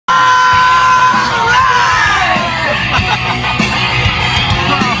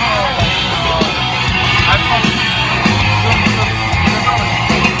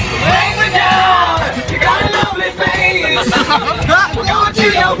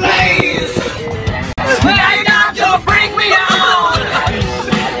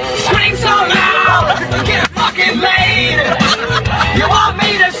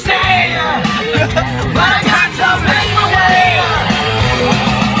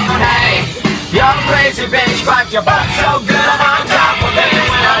crazy bitch, but your butt's so good I'm on top of it.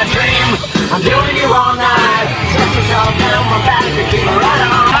 It's not a dream, I'm doing you all night. Stress yourself down my back to keep it right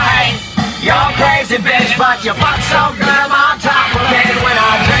on. Hey, you're crazy bitch, but your butt's so good I'm on top of it. When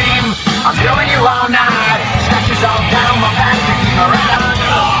I dream, I'm doing you all night. Stress yourself down my back to keep it right on.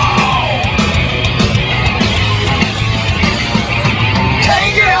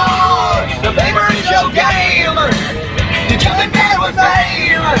 Take it on, the paper is your game. You jump in bed with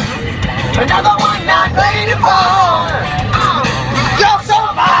fame. Another one not played for. You're so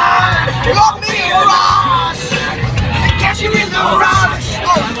fine. You got me wrong. Catch you in the rush.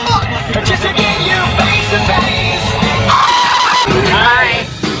 Just to get you face to face. Hey,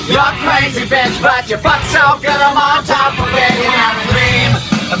 you're crazy bitch, but you fuck so good I'm on top of it. And I dream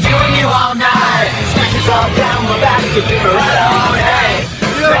of doing you all night. Smash yourself down my back to keep it right on. Hey,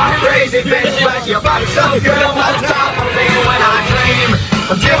 you're crazy bitch, but you fuck so good I'm on top of it. When I dream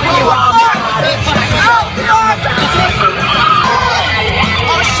of doing you all night.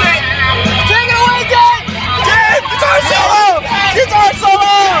 Oh shit! Take it away, Dad! Dad! Guitar solo! Guitar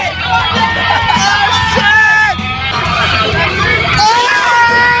solo! Oh shit!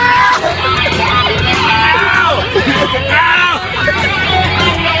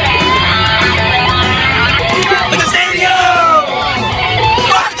 Look at the stadium!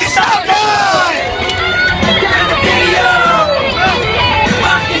 Fuck, you so good! Look at the video!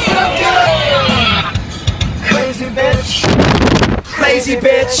 Fuck, you so good! Crazy bitch! Crazy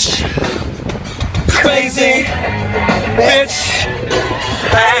bitch! Crazy bitch!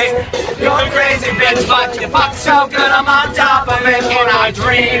 Hey, you're a crazy bitch, but you fuck so good I'm on top of it. And I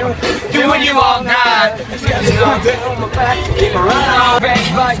dream, doing you all night. Keep a run on,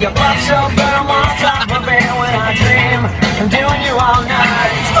 bitch, but you fuck so good I'm on top of it. When I dream, I'm doing you all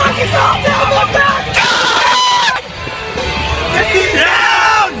night. Fuck is all down my back. Get me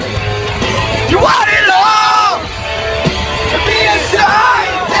down! You want it all! To be a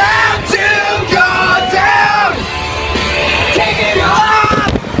side down to go down! Take it off!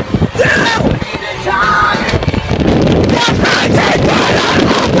 Down! Need a time! You're crazy, but I love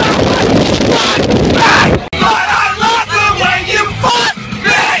the way you fuck me! But I love the way you fuck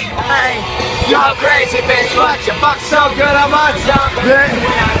me! Hey, you're crazy bitch, but you fuck so good I'm on top of it.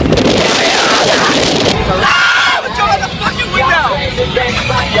 Ah! Enjoy the fucking window! Oh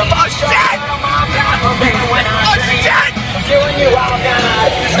shit! Oh shit! Doing you all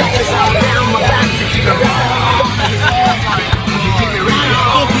night. Smash yourself down my back to keep it right. Keep it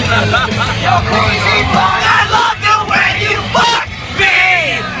right. You're crazy, but I love the way you fuck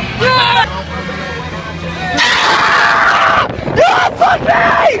me. You fuck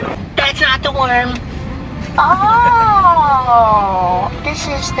me. That's not the worm. Oh, this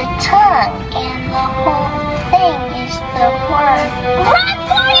is the tongue, and the whole thing is the worm. What?